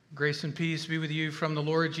Grace and peace be with you from the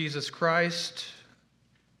Lord Jesus Christ.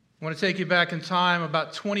 I want to take you back in time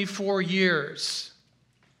about 24 years.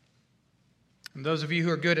 And those of you who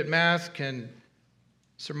are good at math can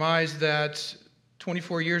surmise that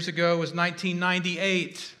 24 years ago was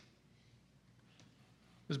 1998. It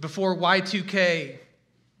was before Y2K.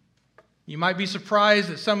 You might be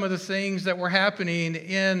surprised at some of the things that were happening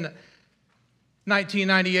in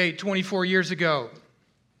 1998, 24 years ago.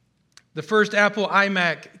 The first Apple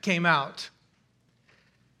iMac came out.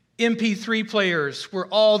 MP3 players were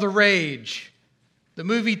all the rage. The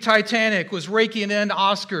movie Titanic was raking in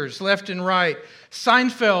Oscars left and right.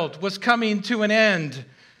 Seinfeld was coming to an end.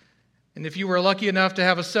 And if you were lucky enough to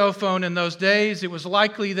have a cell phone in those days, it was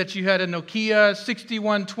likely that you had a Nokia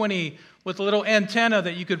 6120 with a little antenna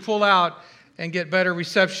that you could pull out and get better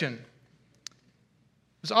reception.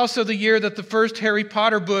 It was also the year that the first Harry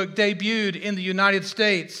Potter book debuted in the United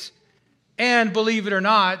States. And believe it or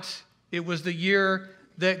not, it was the year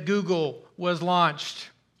that Google was launched.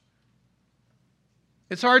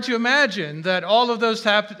 It's hard to imagine that all of those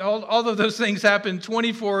things happened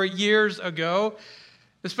 24 years ago,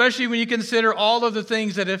 especially when you consider all of the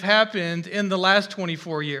things that have happened in the last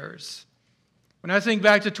 24 years. When I think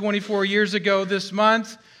back to 24 years ago this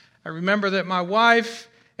month, I remember that my wife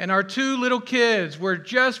and our two little kids were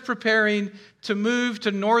just preparing to move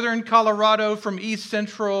to northern Colorado from east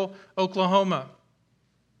central Oklahoma.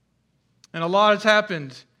 And a lot has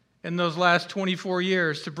happened in those last 24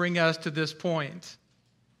 years to bring us to this point.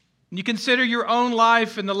 When you consider your own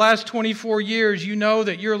life in the last 24 years, you know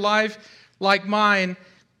that your life, like mine,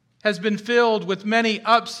 has been filled with many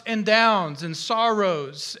ups and downs and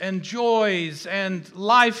sorrows and joys and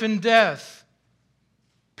life and death.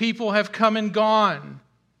 People have come and gone.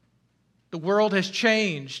 The world has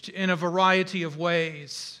changed in a variety of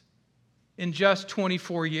ways in just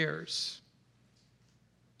 24 years.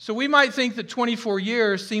 So we might think that 24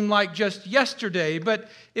 years seem like just yesterday, but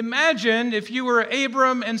imagine if you were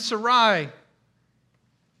Abram and Sarai.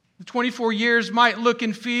 The 24 years might look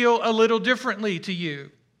and feel a little differently to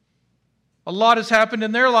you. A lot has happened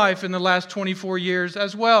in their life in the last 24 years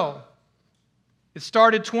as well. It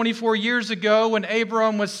started 24 years ago when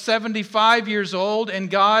Abram was 75 years old and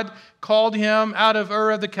God called him out of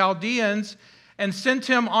Ur of the Chaldeans and sent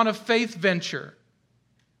him on a faith venture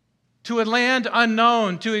to a land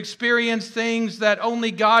unknown to experience things that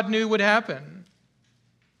only God knew would happen.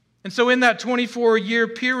 And so in that 24-year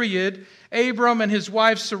period, Abram and his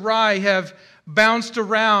wife Sarai have bounced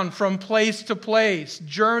around from place to place,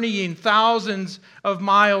 journeying thousands of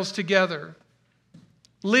miles together.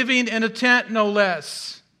 Living in a tent, no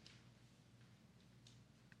less.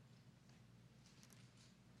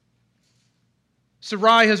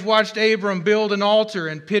 Sarai has watched Abram build an altar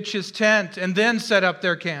and pitch his tent and then set up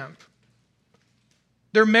their camp.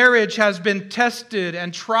 Their marriage has been tested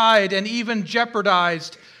and tried and even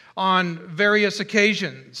jeopardized on various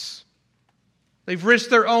occasions. They've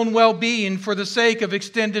risked their own well-being for the sake of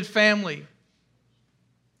extended family.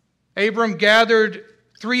 Abram gathered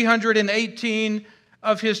 318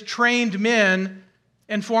 of his trained men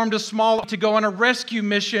and formed a small to go on a rescue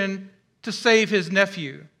mission to save his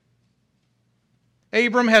nephew.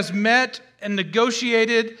 Abram has met and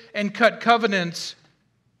negotiated and cut covenants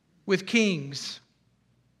with kings.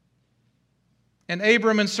 And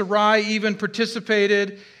Abram and Sarai even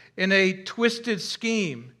participated in a twisted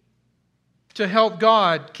scheme to help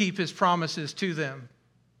God keep his promises to them.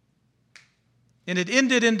 And it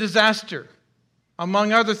ended in disaster.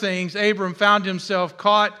 Among other things, Abram found himself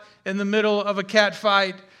caught in the middle of a cat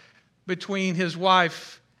fight between his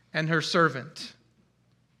wife and her servant.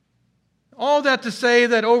 All that to say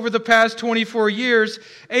that over the past 24 years,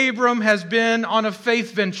 Abram has been on a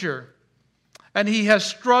faith venture. And he has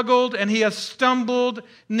struggled and he has stumbled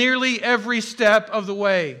nearly every step of the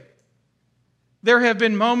way. There have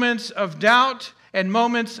been moments of doubt and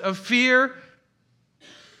moments of fear,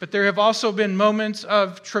 but there have also been moments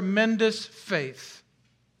of tremendous faith.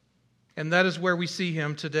 And that is where we see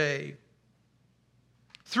him today.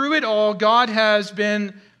 Through it all, God has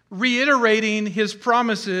been reiterating his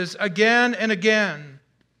promises again and again.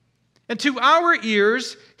 And to our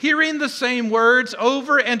ears, hearing the same words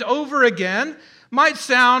over and over again might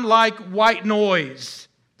sound like white noise,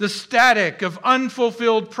 the static of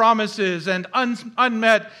unfulfilled promises and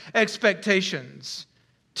unmet expectations.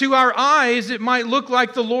 To our eyes, it might look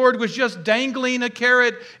like the Lord was just dangling a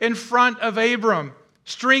carrot in front of Abram,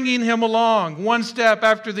 stringing him along one step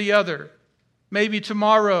after the other. Maybe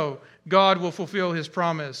tomorrow God will fulfill his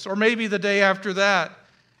promise, or maybe the day after that.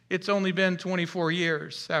 It's only been 24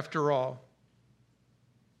 years after all.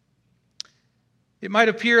 It might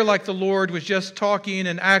appear like the Lord was just talking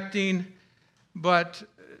and acting, but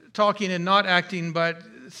talking and not acting, but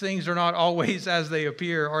things are not always as they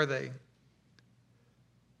appear, are they?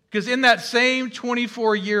 Because in that same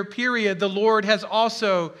 24-year period, the Lord has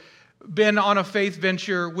also been on a faith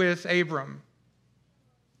venture with Abram.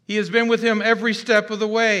 He has been with him every step of the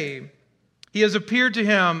way. He has appeared to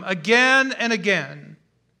him again and again.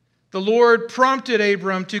 The Lord prompted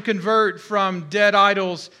Abram to convert from dead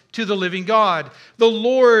idols to the living God. The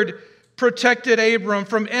Lord protected Abram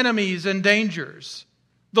from enemies and dangers.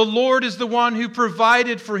 The Lord is the one who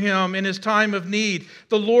provided for him in his time of need.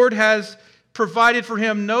 The Lord has provided for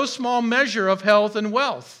him no small measure of health and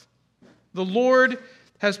wealth. The Lord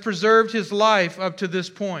has preserved his life up to this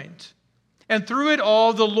point. And through it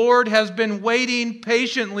all, the Lord has been waiting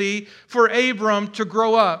patiently for Abram to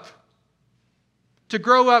grow up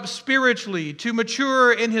spiritually, to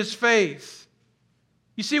mature in his faith.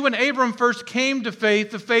 You see, when Abram first came to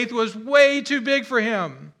faith, the faith was way too big for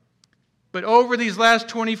him. But over these last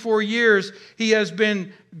 24 years, he has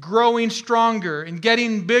been growing stronger and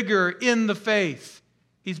getting bigger in the faith.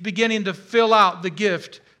 He's beginning to fill out the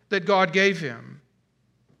gift that God gave him.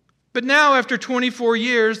 But now, after 24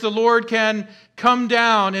 years, the Lord can come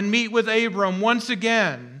down and meet with Abram once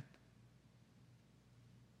again.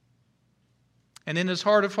 And in his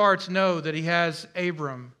heart of hearts, know that he has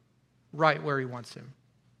Abram right where he wants him.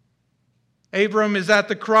 Abram is at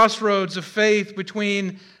the crossroads of faith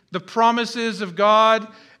between the promises of God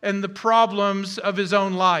and the problems of his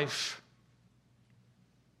own life.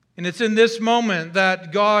 And it's in this moment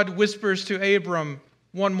that God whispers to Abram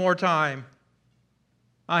one more time,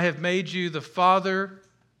 I have made you the father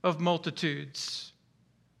of multitudes.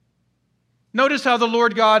 Notice how the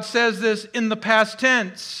Lord God says this in the past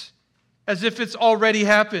tense, as if it's already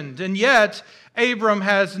happened. And yet, Abram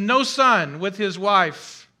has no son with his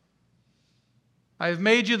wife. I have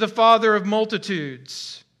made you the father of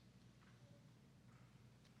multitudes.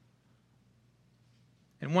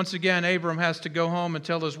 And once again, Abram has to go home and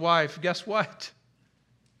tell his wife, guess what?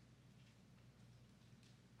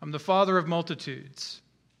 I'm the father of multitudes.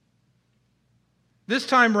 This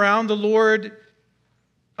time round, the Lord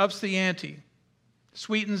ups the ante,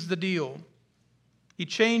 sweetens the deal. He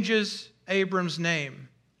changes Abram's name,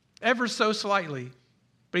 ever so slightly.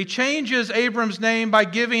 But he changes Abram's name by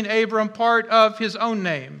giving Abram part of his own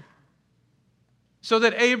name, so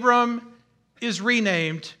that Abram is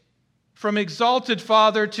renamed from exalted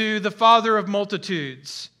father to the father of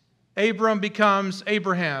multitudes. Abram becomes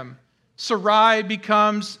Abraham. Sarai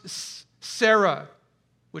becomes Sarah,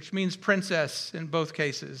 which means princess in both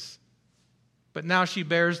cases. But now she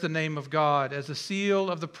bears the name of God as a seal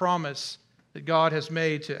of the promise that God has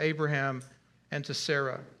made to Abraham and to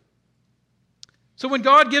Sarah. So when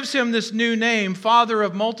God gives him this new name, Father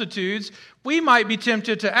of Multitudes, we might be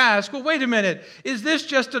tempted to ask, well, wait a minute, is this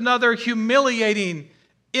just another humiliating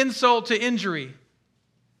insult to injury?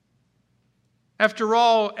 After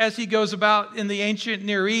all, as he goes about in the ancient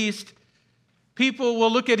Near East, people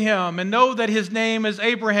will look at him and know that his name is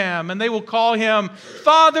Abraham, and they will call him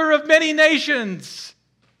Father of many nations,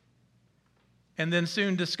 and then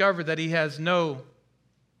soon discover that he has no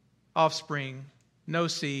offspring, no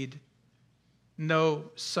seed, no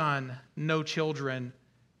son, no children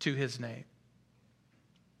to his name.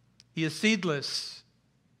 He is seedless,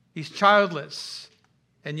 he's childless,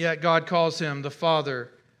 and yet God calls him the Father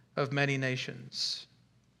of many nations.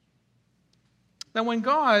 Now, when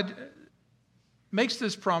God makes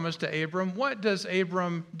this promise to Abram, what does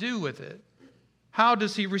Abram do with it? How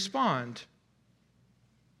does he respond?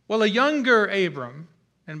 Well, a younger Abram,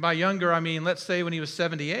 and by younger I mean, let's say when he was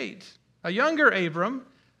 78, a younger Abram,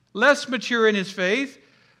 less mature in his faith,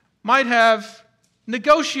 might have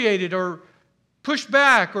negotiated or pushed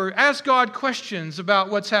back or asked God questions about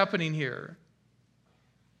what's happening here.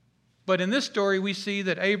 But in this story, we see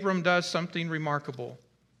that Abram does something remarkable.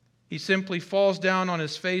 He simply falls down on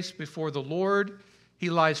his face before the Lord. He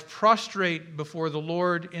lies prostrate before the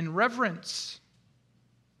Lord in reverence,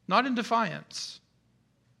 not in defiance.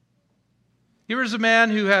 Here is a man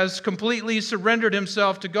who has completely surrendered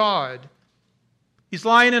himself to God. He's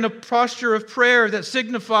lying in a posture of prayer that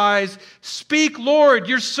signifies, "Speak, Lord,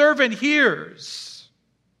 your servant hears."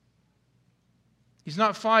 He's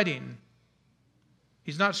not fighting.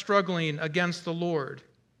 He's not struggling against the Lord.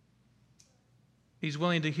 He's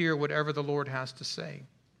willing to hear whatever the Lord has to say.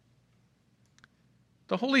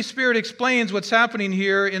 The Holy Spirit explains what's happening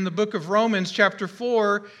here in the book of Romans chapter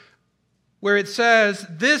 4, where it says,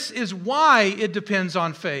 this is why it depends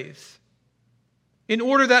on faith, in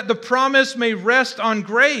order that the promise may rest on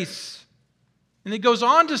grace. And it goes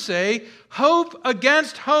on to say, hope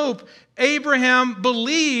against hope, Abraham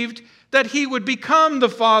believed that he would become the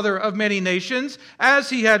father of many nations, as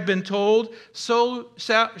he had been told, so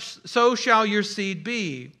shall your seed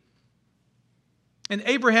be. And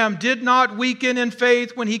Abraham did not weaken in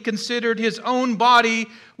faith when he considered his own body,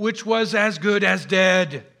 which was as good as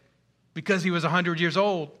dead, because he was 100 years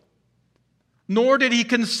old. Nor did he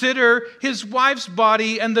consider his wife's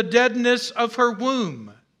body and the deadness of her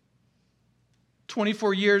womb.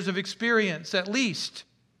 24 years of experience, at least,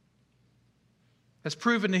 has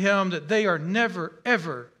proven to him that they are never,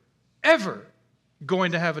 ever, ever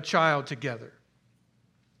going to have a child together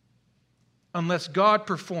unless God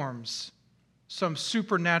performs some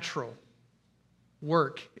supernatural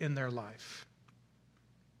work in their life.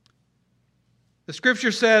 The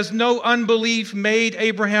scripture says, no unbelief made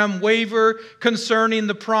Abraham waver concerning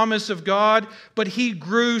the promise of God, but he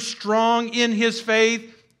grew strong in his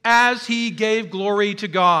faith as he gave glory to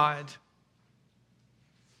God.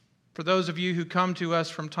 For those of you who come to us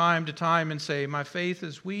from time to time and say, my faith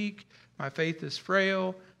is weak, my faith is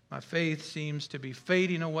frail, my faith seems to be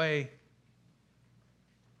fading away,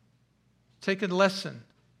 take a lesson,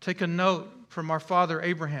 take a note from our father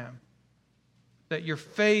Abraham, that your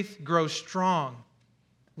faith grows strong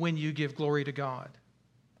when you give glory to God.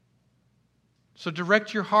 So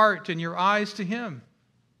direct your heart and your eyes to Him.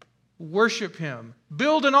 Worship Him.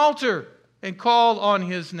 Build an altar and call on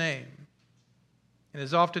His name. And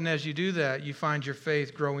as often as you do that, you find your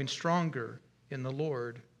faith growing stronger in the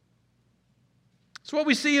Lord. So what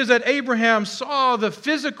we see is that Abraham saw the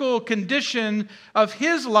physical condition of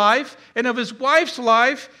his life and of his wife's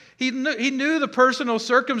life. He knew the personal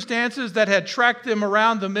circumstances that had tracked them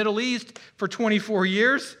around the Middle East for 24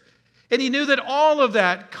 years. And he knew that all of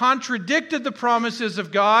that contradicted the promises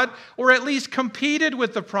of God, or at least competed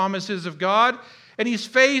with the promises of God. And he's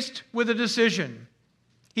faced with a decision.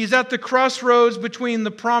 He's at the crossroads between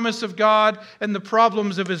the promise of God and the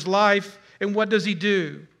problems of his life. And what does he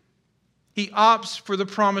do? He opts for the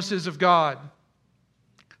promises of God.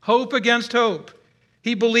 Hope against hope.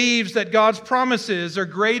 He believes that God's promises are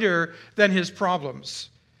greater than his problems,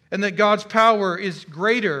 and that God's power is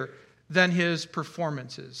greater than his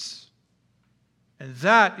performances. And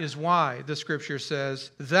that is why, the scripture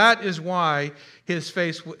says, that is why his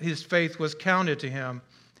faith was counted to him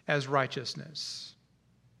as righteousness.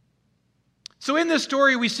 So in this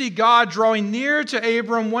story, we see God drawing near to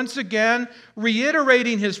Abram once again,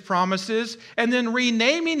 reiterating his promises, and then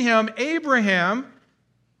renaming him Abraham.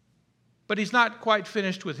 But he's not quite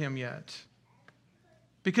finished with him yet.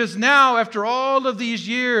 Because now, after all of these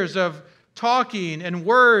years of talking and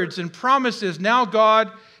words and promises, now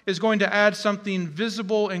God is going to add something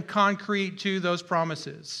visible and concrete to those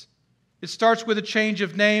promises. It starts with a change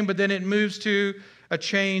of name, but then it moves to a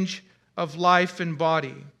change of life and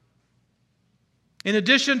body. In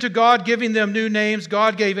addition to God giving them new names,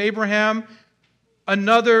 God gave Abraham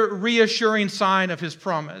another reassuring sign of his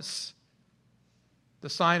promise. The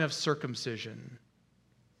sign of circumcision.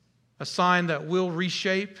 A sign that will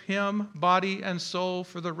reshape him, body and soul,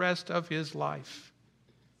 for the rest of his life.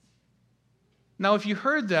 Now, if you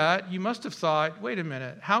heard that, you must have thought, wait a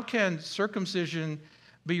minute, how can circumcision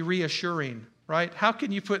be reassuring, right? How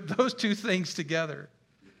can you put those two things together?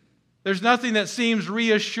 There's nothing that seems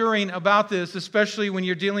reassuring about this, especially when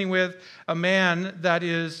you're dealing with a man that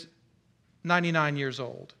is 99 years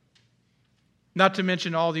old. Not to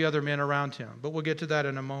mention all the other men around him, but we'll get to that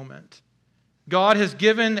in a moment. God has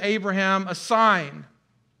given Abraham a sign.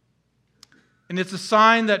 And it's a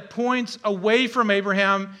sign that points away from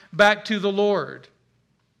Abraham back to the Lord.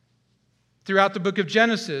 Throughout the book of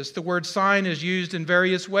Genesis, the word sign is used in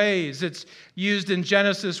various ways. It's used in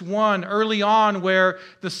Genesis 1 early on, where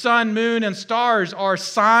the sun, moon, and stars are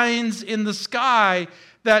signs in the sky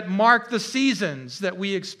that mark the seasons that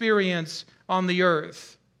we experience on the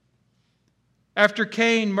earth. After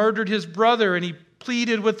Cain murdered his brother and he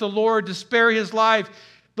pleaded with the Lord to spare his life,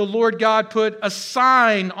 the Lord God put a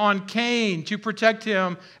sign on Cain to protect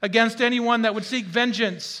him against anyone that would seek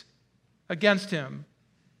vengeance against him.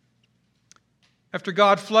 After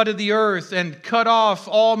God flooded the earth and cut off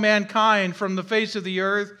all mankind from the face of the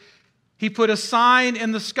earth, He put a sign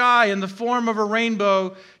in the sky in the form of a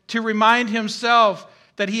rainbow to remind Himself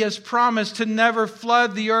that He has promised to never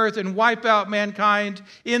flood the earth and wipe out mankind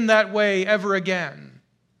in that way ever again.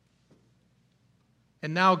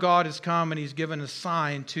 And now God has come and He's given a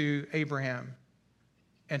sign to Abraham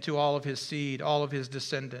and to all of his seed, all of his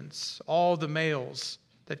descendants. All the males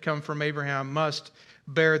that come from Abraham must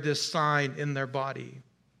bear this sign in their body.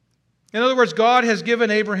 In other words, God has given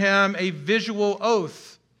Abraham a visual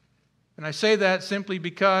oath. And I say that simply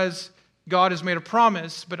because God has made a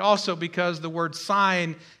promise, but also because the word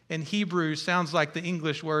sign in Hebrew sounds like the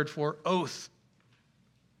English word for oath.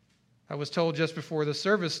 I was told just before the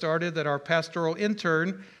service started that our pastoral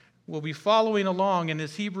intern will be following along in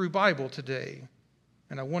his Hebrew Bible today,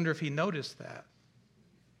 and I wonder if he noticed that.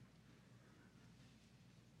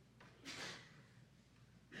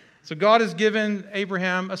 So God has given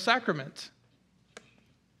Abraham a sacrament,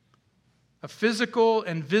 a physical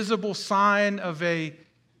and visible sign of a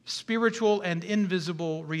spiritual and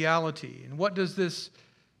invisible reality. And what does this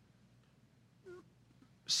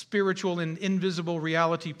spiritual and invisible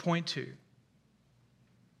reality point to?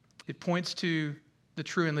 It points to the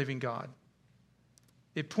true and living God.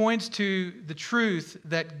 It points to the truth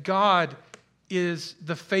that God is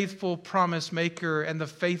the faithful promise maker and the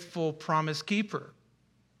faithful promise keeper.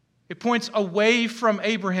 It points away from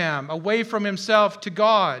Abraham, away from himself to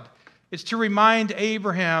God. It's to remind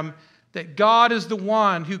Abraham that God is the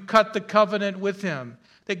one who cut the covenant with him,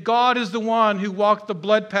 that God is the one who walked the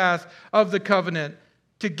blood path of the covenant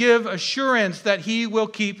to give assurance that he will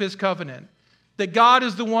keep his covenant, that God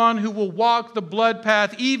is the one who will walk the blood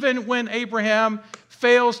path even when Abraham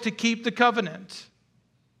fails to keep the covenant.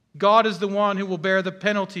 God is the one who will bear the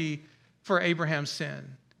penalty for Abraham's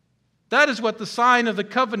sin. That is what the sign of the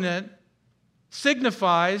covenant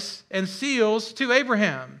signifies and seals to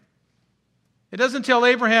Abraham. It doesn't tell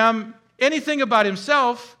Abraham anything about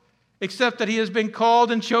himself except that he has been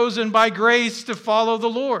called and chosen by grace to follow the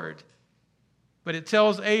Lord. But it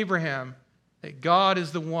tells Abraham that God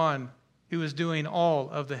is the one who is doing all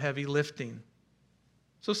of the heavy lifting.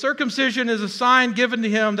 So circumcision is a sign given to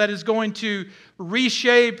him that is going to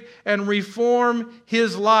reshape and reform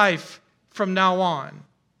his life from now on.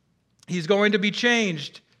 He's going to be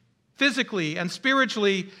changed physically and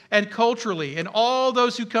spiritually and culturally, and all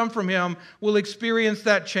those who come from him will experience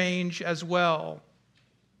that change as well.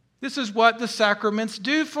 This is what the sacraments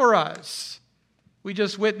do for us. We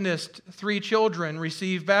just witnessed 3 children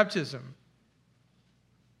receive baptism.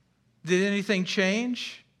 Did anything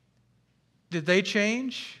change? Did they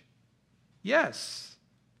change? Yes.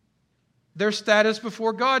 Their status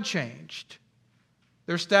before God changed.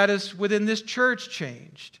 Their status within this church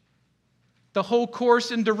changed. The whole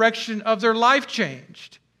course and direction of their life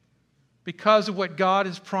changed because of what God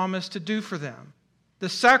has promised to do for them. The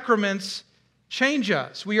sacraments change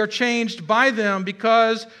us. We are changed by them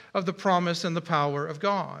because of the promise and the power of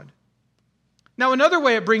God. Now, another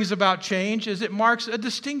way it brings about change is it marks a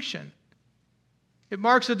distinction. It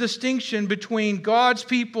marks a distinction between God's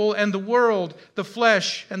people and the world, the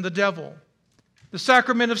flesh and the devil. The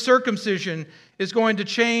sacrament of circumcision is going to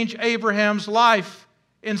change Abraham's life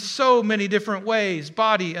in so many different ways,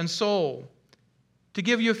 body and soul. To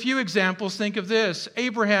give you a few examples, think of this.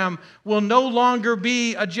 Abraham will no longer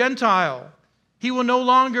be a Gentile. He will no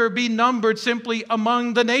longer be numbered simply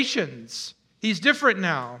among the nations. He's different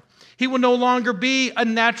now. He will no longer be a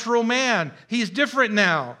natural man. He's different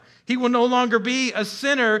now. He will no longer be a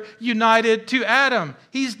sinner united to Adam.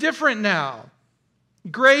 He's different now.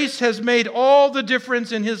 Grace has made all the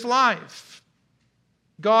difference in his life.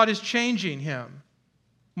 God is changing him,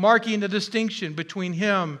 marking a distinction between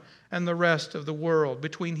him and the rest of the world,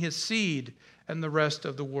 between his seed and the rest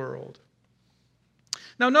of the world.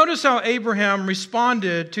 Now notice how Abraham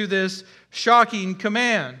responded to this shocking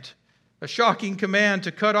command, a shocking command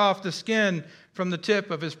to cut off the skin from the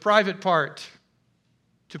tip of his private part,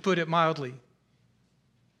 to put it mildly.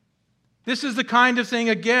 This is the kind of thing,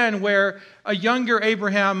 again, where a younger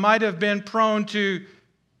Abraham might have been prone to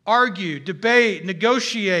argue, debate,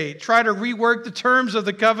 negotiate, try to rework the terms of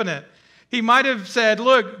the covenant. He might have said,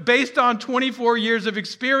 look, based on 24 years of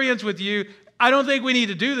experience with you, I don't think we need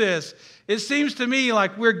to do this. It seems to me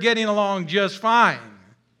like we're getting along just fine.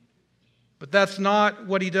 But that's not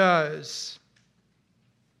what he does.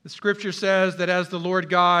 The scripture says that as the Lord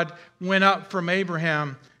God went up from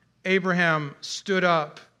Abraham, Abraham stood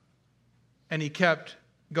up and he kept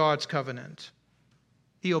God's covenant.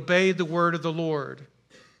 He obeyed the word of the Lord.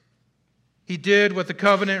 He did what the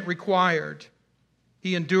covenant required.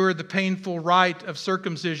 He endured the painful rite of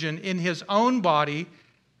circumcision in his own body,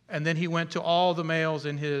 and then he went to all the males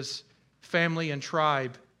in his family and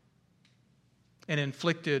tribe and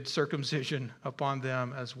inflicted circumcision upon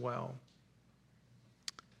them as well.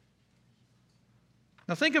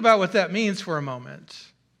 Now think about what that means for a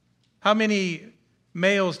moment. How many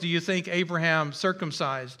males do you think Abraham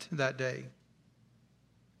circumcised that day?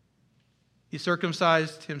 He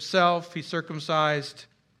circumcised himself, he circumcised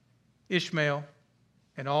Ishmael,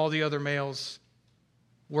 and all the other males,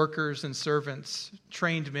 workers and servants,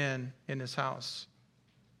 trained men in his house.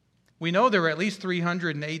 We know there were at least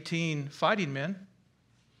 318 fighting men.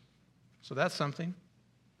 So that's something.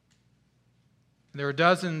 And there were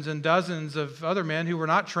dozens and dozens of other men who were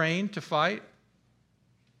not trained to fight.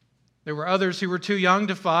 There were others who were too young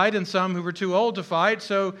to fight and some who were too old to fight.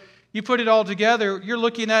 So you put it all together, you're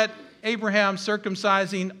looking at Abraham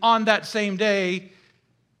circumcising on that same day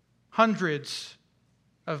hundreds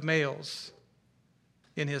of males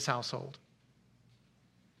in his household.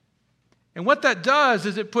 And what that does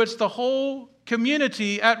is it puts the whole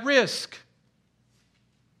community at risk.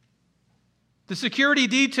 The security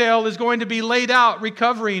detail is going to be laid out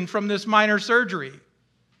recovering from this minor surgery.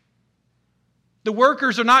 The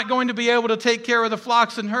workers are not going to be able to take care of the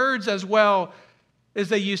flocks and herds as well as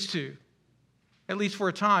they used to, at least for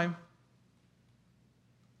a time.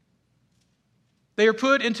 They are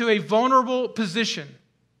put into a vulnerable position.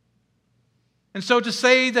 And so to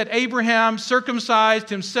say that Abraham circumcised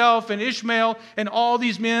himself and Ishmael and all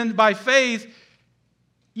these men by faith,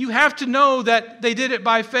 you have to know that they did it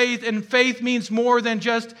by faith, and faith means more than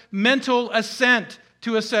just mental assent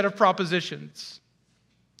to a set of propositions.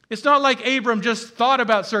 It's not like Abram just thought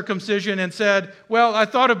about circumcision and said, well, I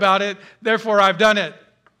thought about it, therefore I've done it.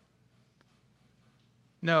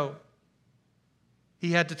 No.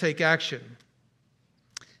 He had to take action.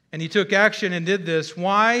 And he took action and did this.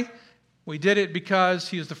 Why? We did it because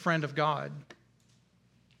he is the friend of God.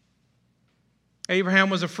 Abraham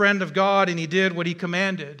was a friend of God and he did what he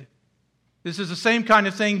commanded. This is the same kind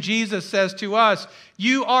of thing Jesus says to us.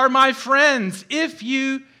 You are my friends if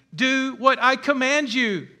you do what I command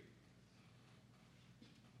you.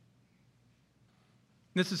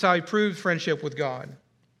 This is how he proved friendship with God.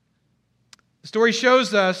 The story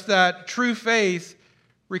shows us that true faith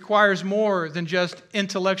requires more than just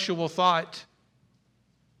intellectual thought.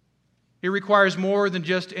 It requires more than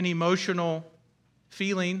just an emotional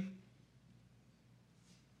feeling.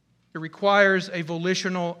 It requires a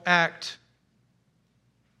volitional act.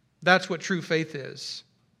 That's what true faith is.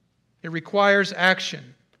 It requires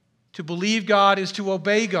action. To believe God is to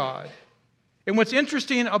obey God. And what's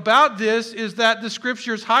interesting about this is that the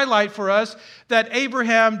Scriptures highlight for us that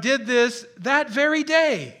Abraham did this that very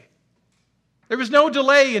day. There was no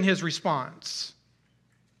delay in his response.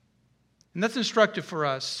 And that's instructive for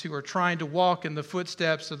us who are trying to walk in the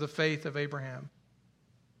footsteps of the faith of Abraham.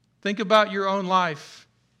 Think about your own life.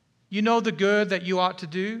 You know the good that you ought to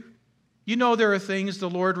do. You know there are things the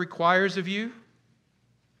Lord requires of you.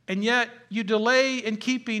 And yet you delay in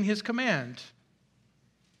keeping His command.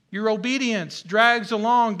 Your obedience drags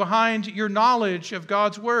along behind your knowledge of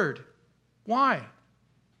God's Word. Why?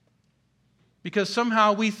 Because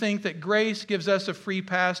somehow we think that grace gives us a free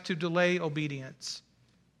pass to delay obedience,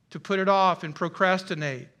 to put it off and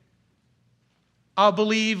procrastinate. I'll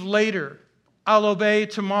believe later. I'll obey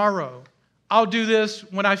tomorrow. I'll do this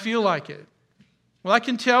when I feel like it. Well, I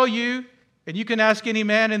can tell you, and you can ask any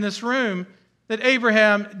man in this room, that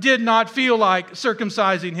Abraham did not feel like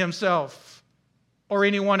circumcising himself or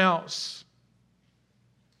anyone else.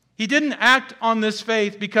 He didn't act on this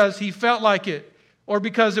faith because he felt like it or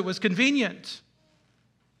because it was convenient.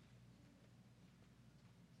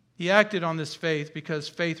 He acted on this faith because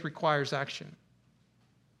faith requires action.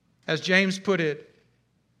 As James put it,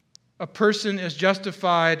 a person is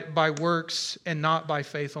justified by works and not by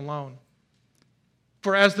faith alone.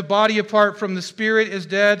 For as the body apart from the Spirit is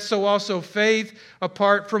dead, so also faith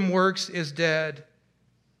apart from works is dead.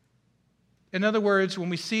 In other words, when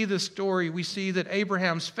we see this story, we see that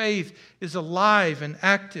Abraham's faith is alive and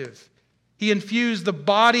active. He infused the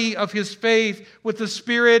body of his faith with the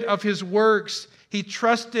spirit of his works. He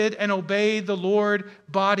trusted and obeyed the Lord,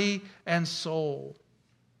 body and soul.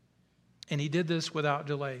 And he did this without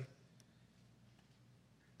delay.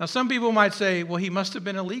 Now, some people might say, well, he must have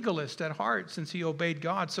been a legalist at heart since he obeyed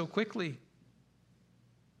God so quickly.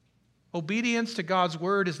 Obedience to God's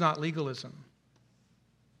word is not legalism.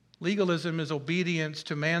 Legalism is obedience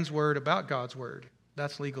to man's word about God's word.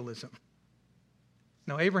 That's legalism.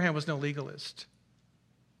 No, Abraham was no legalist.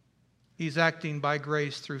 He's acting by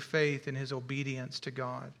grace through faith in his obedience to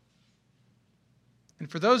God. And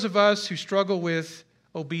for those of us who struggle with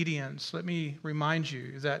obedience, let me remind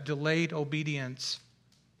you that delayed obedience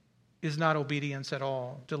is not obedience at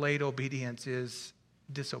all. Delayed obedience is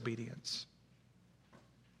disobedience.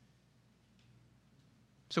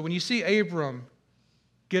 So when you see Abram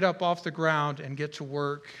get up off the ground and get to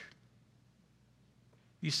work,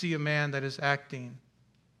 you see a man that is acting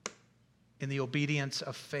in the obedience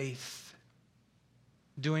of faith,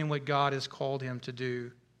 doing what God has called him to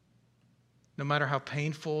do, no matter how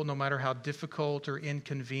painful, no matter how difficult or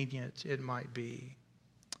inconvenient it might be.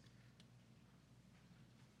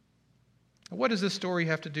 What does this story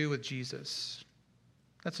have to do with Jesus?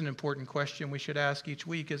 That's an important question we should ask each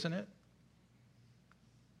week, isn't it?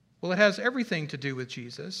 Well, it has everything to do with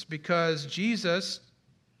Jesus because Jesus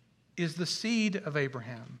is the seed of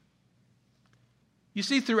Abraham. You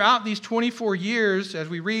see, throughout these 24 years, as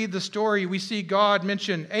we read the story, we see God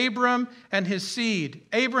mention Abram and his seed,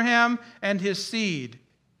 Abraham and his seed.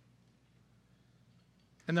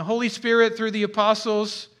 And the Holy Spirit, through the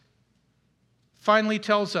apostles, finally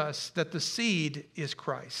tells us that the seed is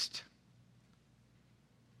Christ.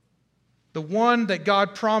 The one that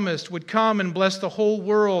God promised would come and bless the whole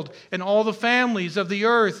world and all the families of the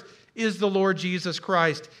earth is the Lord Jesus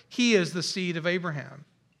Christ. He is the seed of Abraham.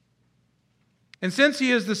 And since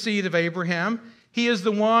he is the seed of Abraham, he is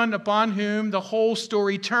the one upon whom the whole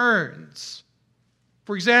story turns.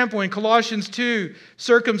 For example, in Colossians 2,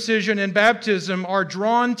 circumcision and baptism are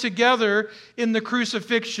drawn together in the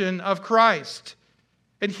crucifixion of Christ.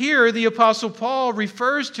 And here the Apostle Paul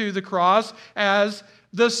refers to the cross as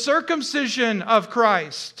the circumcision of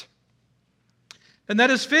Christ. And that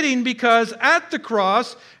is fitting because at the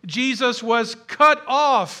cross, Jesus was cut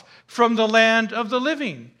off from the land of the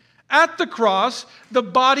living. At the cross, the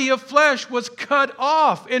body of flesh was cut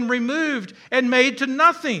off and removed and made to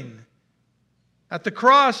nothing. At the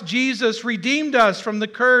cross, Jesus redeemed us from the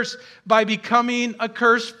curse by becoming a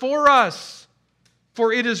curse for us.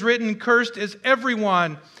 For it is written, "Cursed is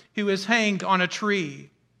everyone who is hanged on a tree."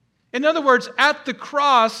 In other words, at the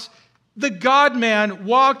cross, the God-man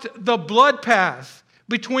walked the blood path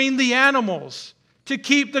between the animals to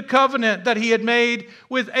keep the covenant that he had made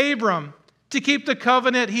with Abram, to keep the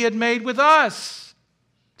covenant he had made with us,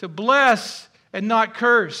 to bless and not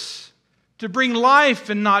curse, to bring life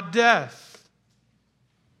and not death.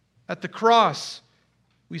 At the cross,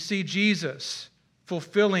 we see Jesus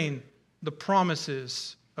fulfilling the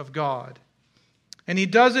promises of God. And he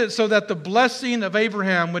does it so that the blessing of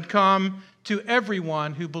Abraham would come to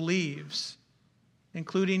everyone who believes,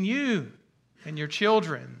 including you and your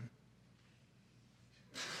children.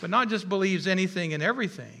 But not just believes anything and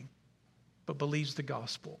everything, but believes the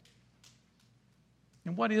gospel.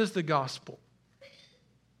 And what is the gospel?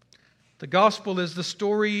 The gospel is the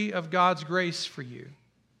story of God's grace for you.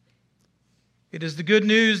 It is the good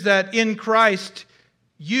news that in Christ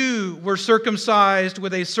you were circumcised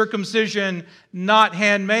with a circumcision not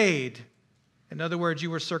handmade. In other words,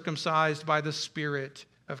 you were circumcised by the Spirit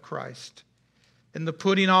of Christ, in the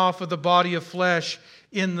putting off of the body of flesh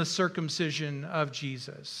in the circumcision of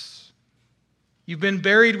Jesus. You've been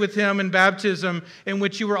buried with him in baptism, in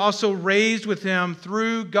which you were also raised with him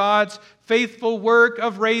through God's faithful work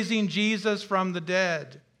of raising Jesus from the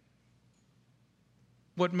dead.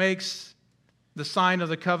 What makes the sign of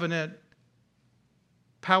the covenant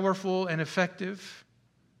powerful and effective?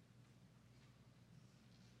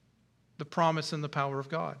 The promise and the power of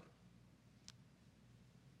God.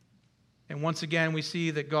 And once again, we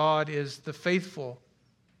see that God is the faithful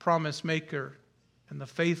promise maker and the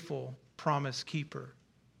faithful promise keeper.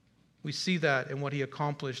 We see that in what he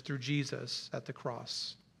accomplished through Jesus at the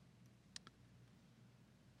cross.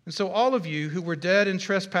 And so all of you who were dead in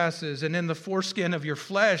trespasses and in the foreskin of your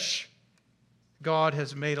flesh, God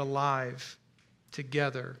has made alive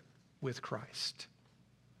together with Christ.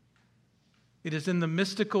 It is in the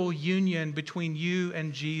mystical union between you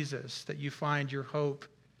and Jesus that you find your hope,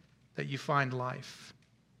 that you find life.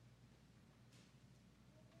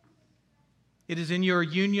 It is in your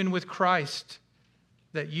union with Christ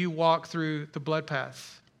that you walk through the blood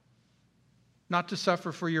path, not to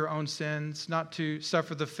suffer for your own sins, not to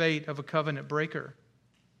suffer the fate of a covenant breaker,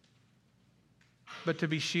 but to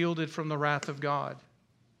be shielded from the wrath of God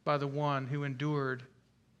by the one who endured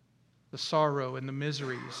the sorrow and the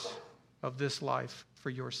miseries of this life for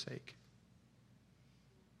your sake.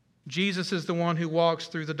 Jesus is the one who walks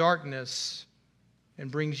through the darkness and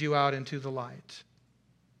brings you out into the light.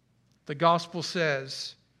 The gospel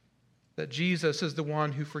says that Jesus is the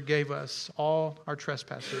one who forgave us all our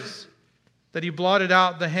trespasses, that he blotted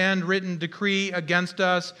out the handwritten decree against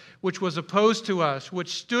us, which was opposed to us,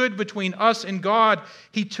 which stood between us and God.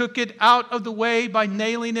 He took it out of the way by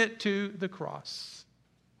nailing it to the cross.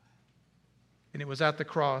 And it was at the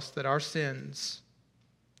cross that our sins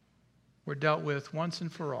were dealt with once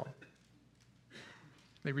and for all.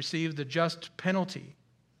 They received the just penalty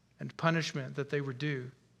and punishment that they were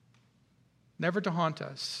due, never to haunt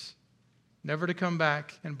us, never to come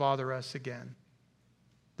back and bother us again.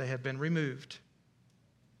 They have been removed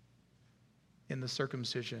in the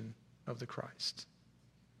circumcision of the Christ.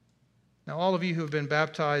 Now, all of you who have been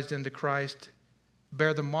baptized into Christ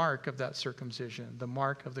bear the mark of that circumcision, the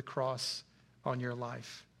mark of the cross on your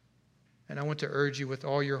life. And I want to urge you with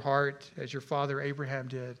all your heart, as your father Abraham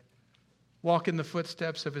did, walk in the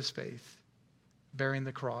footsteps of his faith, bearing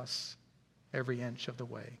the cross every inch of the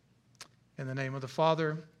way. In the name of the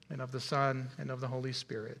Father, and of the Son, and of the Holy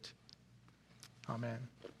Spirit. Amen.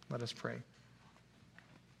 Let us pray.